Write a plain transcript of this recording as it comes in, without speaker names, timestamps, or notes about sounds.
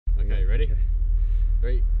ready? Okay.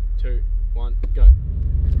 3, 2, 1, go.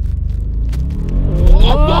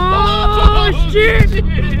 Oh, shit!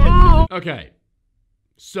 Oh. Okay,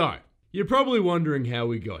 so you're probably wondering how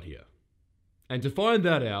we got here. And to find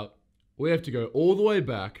that out, we have to go all the way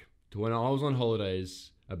back to when I was on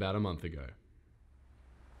holidays about a month ago.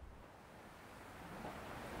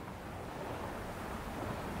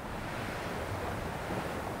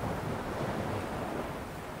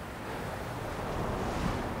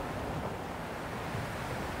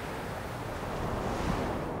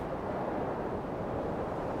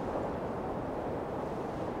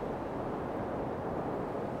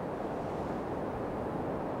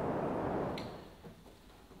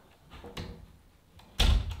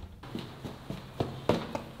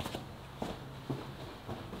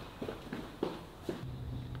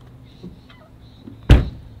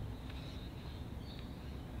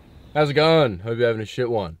 How's it going? Hope you're having a shit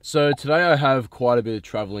one. So today I have quite a bit of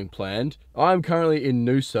traveling planned. I'm currently in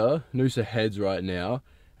Noosa Heads right now,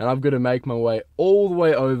 and I've got to make my way all the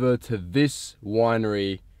way over to this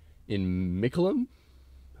winery in Mickleham.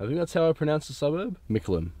 I think that's how I pronounce the suburb.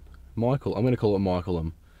 Mickleham. Michael. I'm going to call it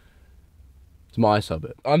Mickleham. It's my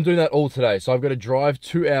suburb. I'm doing that all today, so I've got to drive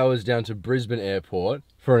 2 hours down to Brisbane Airport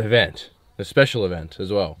for an event. A special event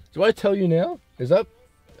as well. Do I tell you now? Is that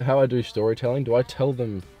how I do storytelling? Do I tell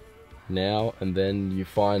them now and then you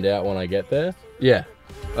find out when I get there? Yeah,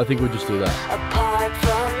 I think we'll just do that. Apart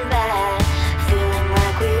from that, feeling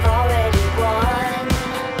like we've already won.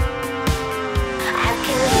 I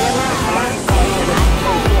can hear my heart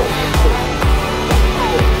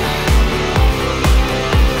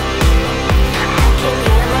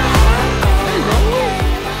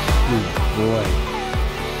Good boy.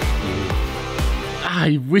 Ah,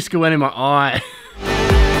 your whisker went in my eye.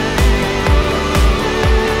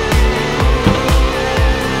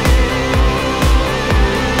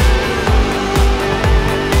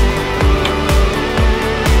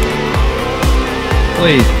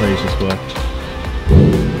 Please just work.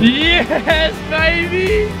 Yes,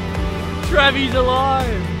 baby! Travi's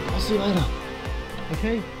alive! I'll see you later.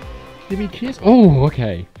 Okay? Give me a kiss. Oh,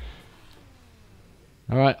 okay.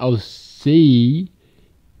 Alright, I'll see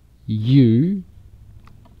you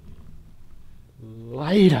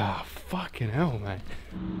later. Fucking hell, mate.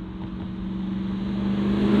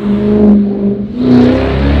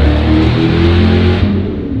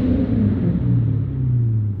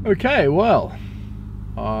 Okay, well,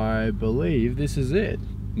 I believe this is it.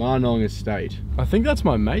 Marnong Estate. I think that's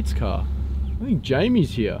my mate's car. I think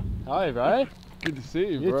Jamie's here. Hi, bro. Good to see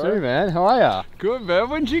you, You bro. too, man. How are ya? Good, man.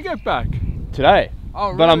 When did you get back? Today. Oh,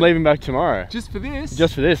 really? But I'm leaving back tomorrow. Just for this?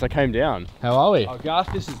 Just for this, I came down. How are we? Oh,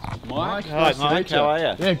 Garth, this is Mike. Hi, Mike. How are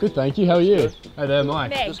you? Yeah, good, thank you. How are you? Hey there,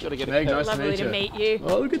 Mike. Just got to get Meg, a nice Lovely to to meet meet you.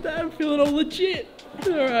 Oh, look at that. I'm feeling all legit.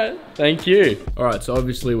 Alright. Thank you. Alright, so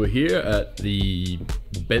obviously we're here at the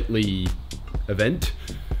Bentley event.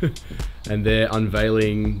 And they're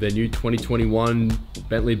unveiling their new 2021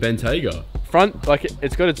 Bentley Bentayga. Front, like,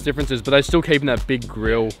 it's got its differences, but they're still keeping that big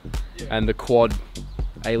grille and the quad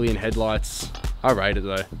alien headlights. I rate it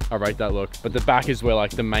though. I rate that look. But the back is where like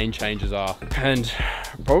the main changes are. And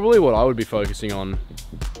probably what I would be focusing on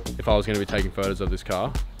if I was going to be taking photos of this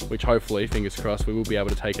car, which hopefully, fingers crossed, we will be able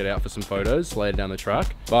to take it out for some photos later down the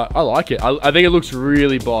track. But I like it. I think it looks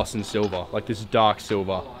really boss in silver, like this dark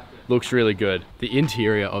silver. Looks really good. The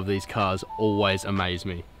interior of these cars always amaze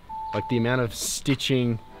me. Like the amount of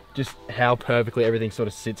stitching, just how perfectly everything sort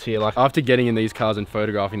of sits here. Like after getting in these cars and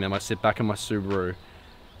photographing them, I sit back in my Subaru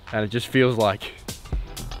and it just feels like,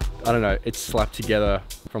 I don't know, it's slapped together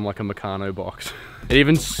from like a Meccano box. It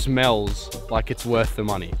even smells like it's worth the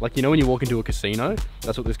money. Like, you know when you walk into a casino,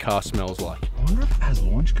 that's what this car smells like. I wonder if it has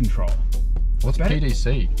launch control. What's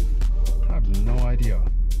PDC? I have no idea.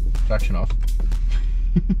 Traction off.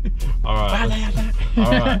 Alright.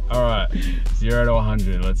 0 to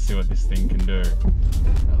 100. Let's see what this thing can do.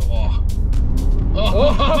 Oh,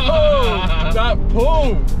 That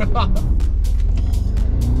pull!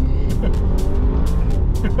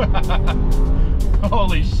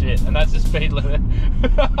 Holy shit, and that's the speed limit.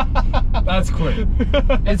 That's quick.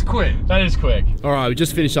 It's quick. That is quick. All right, we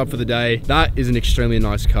just finished up for the day. That is an extremely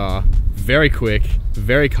nice car. Very quick,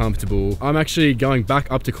 very comfortable. I'm actually going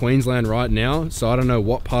back up to Queensland right now, so I don't know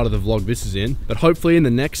what part of the vlog this is in, but hopefully in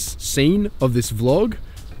the next scene of this vlog,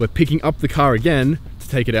 we're picking up the car again to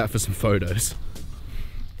take it out for some photos.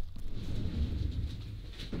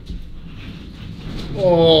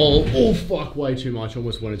 Oh fuck, way too much.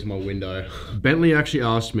 Almost went into my window. Bentley actually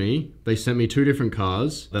asked me, they sent me 2 different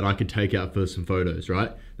cars that I could take out for some photos,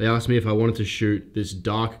 right? They asked me if I wanted to shoot this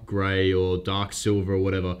dark gray or dark silver or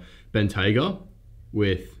whatever Bentayga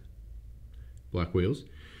with black wheels.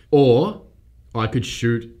 Or I could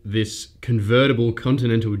shoot this convertible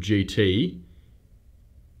Continental GT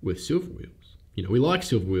with silver wheels. You know, we like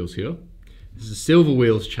silver wheels here. This is a Silver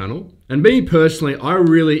Wheels channel. And me personally, I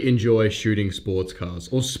really enjoy shooting sports cars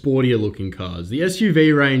or sportier looking cars. The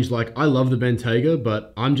SUV range, like I love the Bentayga,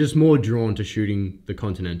 but I'm just more drawn to shooting the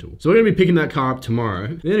Continental. So we're gonna be picking that car up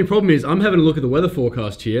tomorrow. The only problem is I'm having a look at the weather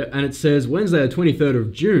forecast here and it says Wednesday the 23rd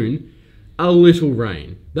of June, a little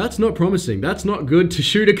rain. That's not promising. That's not good to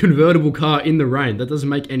shoot a convertible car in the rain. That doesn't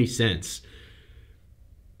make any sense.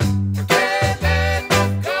 I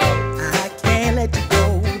can't let you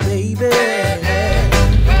go, baby.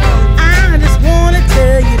 I just wanna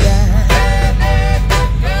tell you that.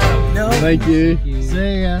 No. Thank you.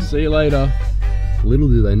 See ya. See you later. Little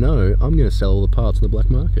do they know, I'm gonna sell all the parts on the black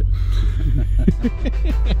market.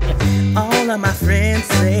 All of my friends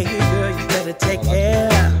say, girl, you better take care.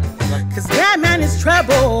 Cause that man is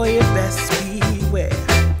trouble, you best beware.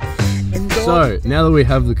 So, now that we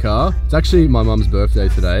have the car, it's actually my mum's birthday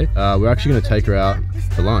today. We're actually gonna take her out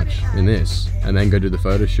for lunch in this, and then go do the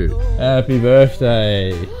photo shoot. Happy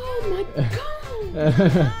birthday! Oh my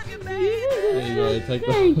god! There you go, take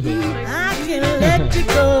the I can't let you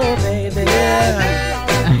go, baby.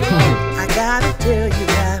 I gotta tell you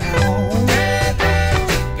that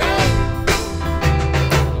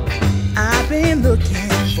I've been looking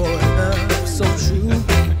for love so true.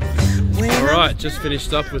 Alright, just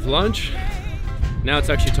finished up with lunch. Now it's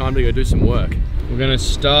actually time to go do some work. We're gonna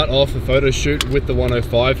start off the photo shoot with the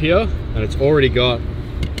 105 here, and it's already got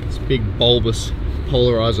this big bulbous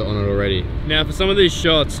polarizer on it already. Now for some of these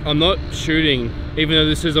shots, I'm not shooting, even though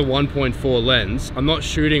this is a 1.4 lens, I'm not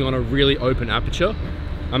shooting on a really open aperture.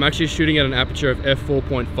 I'm actually shooting at an aperture of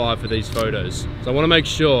f4.5 for these photos. So I want to make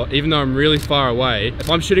sure, even though I'm really far away, if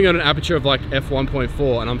I'm shooting at an aperture of like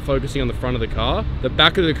f1.4 and I'm focusing on the front of the car, the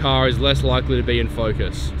back of the car is less likely to be in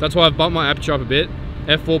focus. So that's why I've bumped my aperture up a bit,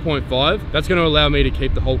 f4.5. That's going to allow me to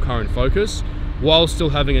keep the whole car in focus while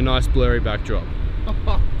still having a nice blurry backdrop.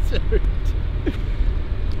 Oh, dude.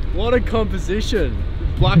 What a composition.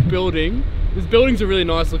 Black building. This building's a really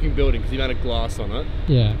nice looking building because you've had a glass on it.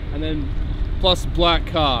 Yeah. And then plus black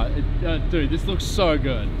car. Dude, this looks so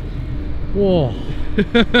good. Whoa.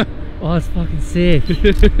 Oh, it's fucking sick.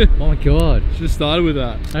 Oh my god. Should have started with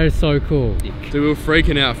that. That is so cool. Dude, we were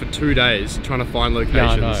freaking out for 2 days trying to find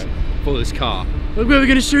locations for this car. Look, where we're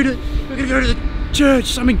gonna shoot it. We're gonna go to the church.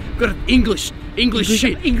 Something. We've got English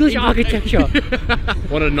shit. English architecture.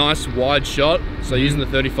 Want a nice wide shot. So using the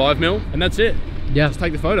 35mm, and that's it. Yeah. Let's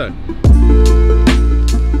take the photo.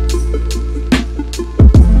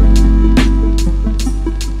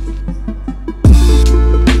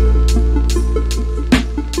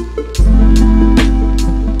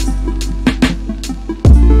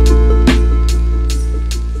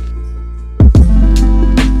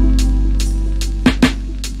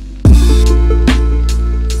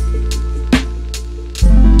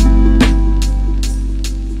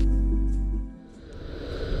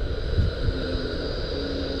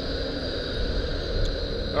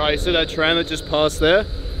 Alright, you see that tram that just passed there?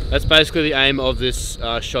 That's basically the aim of this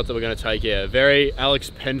shot that we're going to take here. Very Alex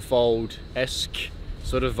Penfold-esque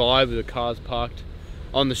sort of vibe with the cars parked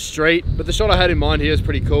on the street. But the shot I had in mind here is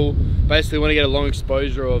pretty cool. Basically, we want to get a long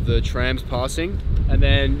exposure of the trams passing. And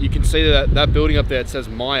then you can see that building up there, it says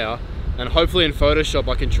Maya. And hopefully in Photoshop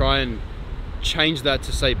I can try and change that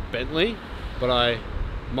to say Bentley. But I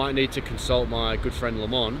might need to consult my good friend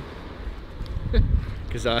Lamont.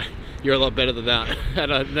 Because you're a lot better than that,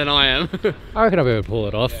 than I am. I reckon I'll be able to pull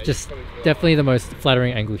it off. Just definitely the most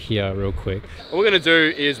flattering angle here real quick. What we're gonna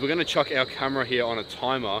do is we're gonna chuck our camera here on a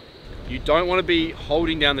timer. You don't wanna be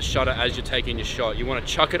holding down the shutter as you're taking your shot. You wanna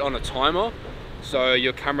chuck it on a timer, so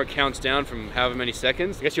your camera counts down from however many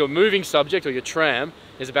seconds. I guess your moving subject or your tram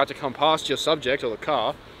is about to come past your subject or the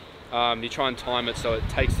car. You try and time it so it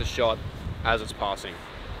takes the shot as it's passing.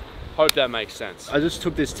 Hope that makes sense. I just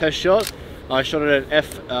took this test shot. I shot it at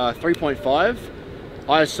f3.5,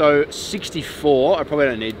 ISO 64. I probably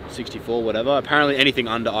don't need 64, whatever. Apparently anything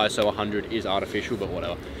under ISO 100 is artificial, but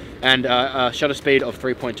whatever. And shutter speed of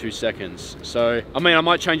 3.2 seconds. So, I mean, I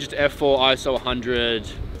might change it to f4, ISO 100,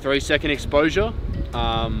 3-second exposure,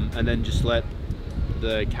 and then just let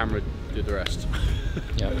the camera do the rest.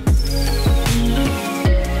 Yeah.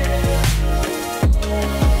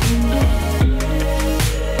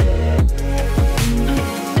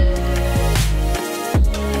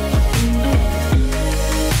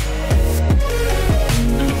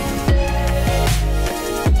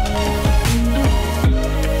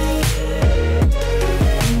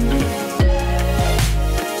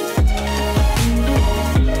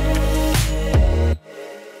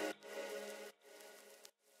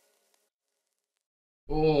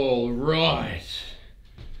 right.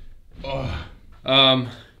 Oh.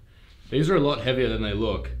 These are a lot heavier than they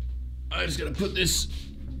look. I'm just gonna put this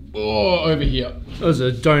over here. That was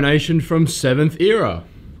a donation from 7th Era.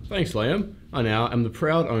 Thanks, Liam. I now am the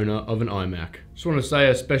proud owner of an iMac. Just want to say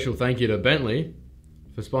a special thank you to Bentley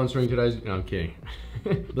for sponsoring today's... No, I'm kidding.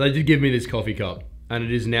 But they did give me this coffee cup, and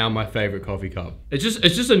it is now my favorite coffee cup. It's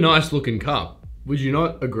just a nice looking cup. Would you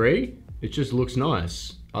not agree? It just looks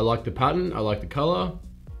nice. I like the pattern, I like the color,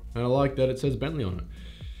 and I like that it says Bentley on it.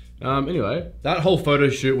 Anyway, that whole photo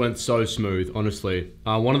shoot went so smooth, honestly.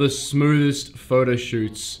 One of the smoothest photo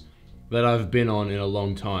shoots that I've been on in a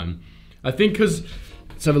long time. I think because,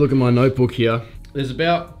 let's have a look at my notebook here. There's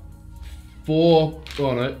about 4,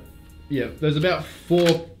 oh no, yeah, there's about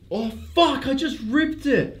 4, oh fuck, I just ripped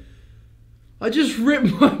it. I just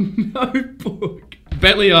ripped my notebook.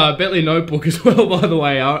 Bentley notebook as well, by the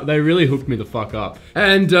way. They really hooked me the fuck up.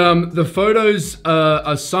 And the photos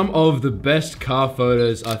are some of the best car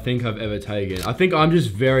photos I think I've ever taken. I think I'm just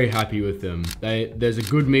very happy with them. There's a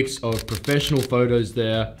good mix of professional photos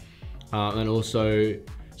there, and also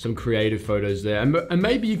some creative photos there. And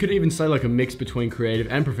maybe you could even say like a mix between creative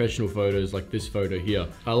and professional photos, like this photo here.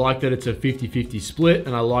 I like that it's a 50-50 split,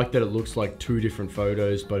 and I like that it looks like 2 different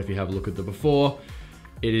photos, but if you have a look at the before,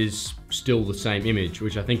 it is still the same image,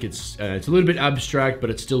 which I think it's a little bit abstract, but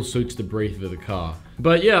it still suits the brief of the car.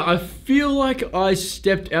 But yeah, I feel like I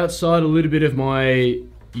stepped outside a little bit of my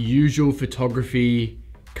usual photography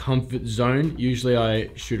comfort zone. Usually I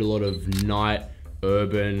shoot a lot of night,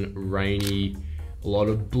 urban, rainy, a lot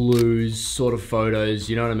of blues sort of photos,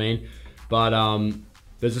 you know what I mean? But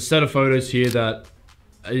there's a set of photos here that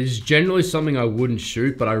is generally something I wouldn't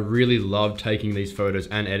shoot, but I really love taking these photos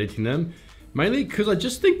and editing them. Mainly because I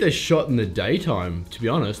just think they're shot in the daytime, to be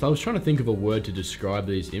honest. I was trying to think of a word to describe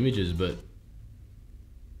these images, but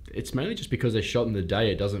it's mainly just because they're shot in the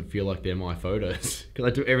day, it doesn't feel like they're my photos.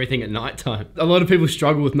 Because I do everything at nighttime. A lot of people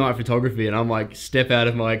struggle with night photography, and I'm like, step out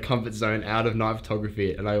of my comfort zone, out of night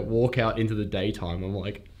photography, and I walk out into the daytime. I'm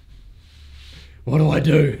like, what do I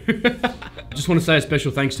do? I just want to say a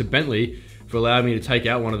special thanks to Bentley for allowing me to take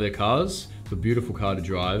out one of their cars. A beautiful car to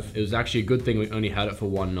drive. It was actually a good thing we only had it for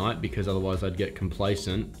one night, because otherwise I'd get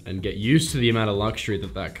complacent and get used to the amount of luxury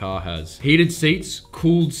that that car has. Heated seats,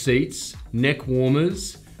 cooled seats, neck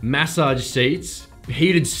warmers, massage seats,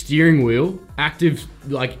 heated steering wheel, active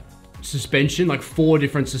like suspension, like 4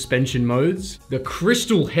 different suspension modes. The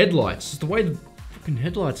crystal headlights, the way the fucking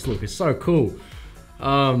headlights look is so cool.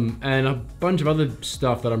 And a bunch of other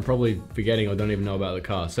stuff that I'm probably forgetting or don't even know about the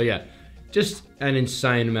car. So yeah, just an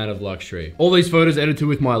insane amount of luxury. All these photos edited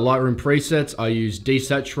with my Lightroom presets. I use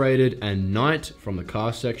desaturated and night from the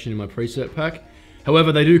car section in my preset pack.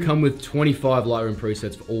 However, they do come with 25 Lightroom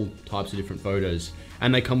presets for all types of different photos.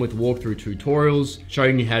 And they come with walkthrough tutorials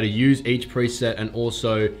showing you how to use each preset, and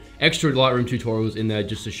also extra Lightroom tutorials in there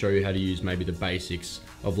just to show you how to use maybe the basics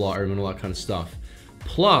of Lightroom and all that kind of stuff.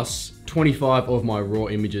 Plus 25 of my raw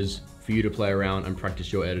images for you to play around and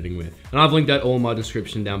practice your editing with. And I've linked that all in my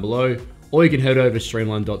description down below, or you can head over to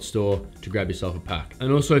streamline.store to grab yourself a pack.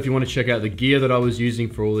 And also, if you want to check out the gear that I was using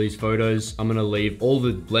for all these photos, I'm gonna leave all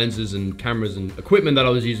the lenses and cameras and equipment that I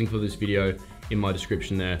was using for this video in my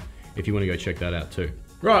description there, if you want to go check that out too.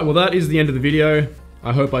 Right, well that is the end of the video.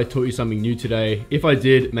 I hope I taught you something new today. If I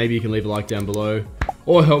did, maybe you can leave a like down below,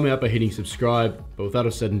 or help me out by hitting subscribe. But with that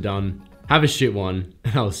all said and done, have a shit one,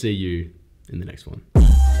 and I'll see you in the next one.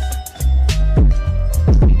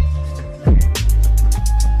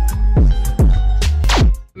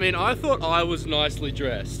 I mean, I thought I was nicely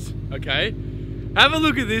dressed, okay? Have a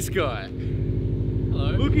look at this guy.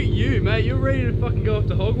 Hello. Look at you, mate. You're ready to fucking go off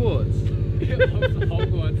to Hogwarts. Off to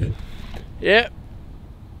Hogwarts. Yep.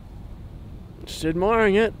 Just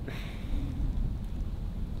admiring it.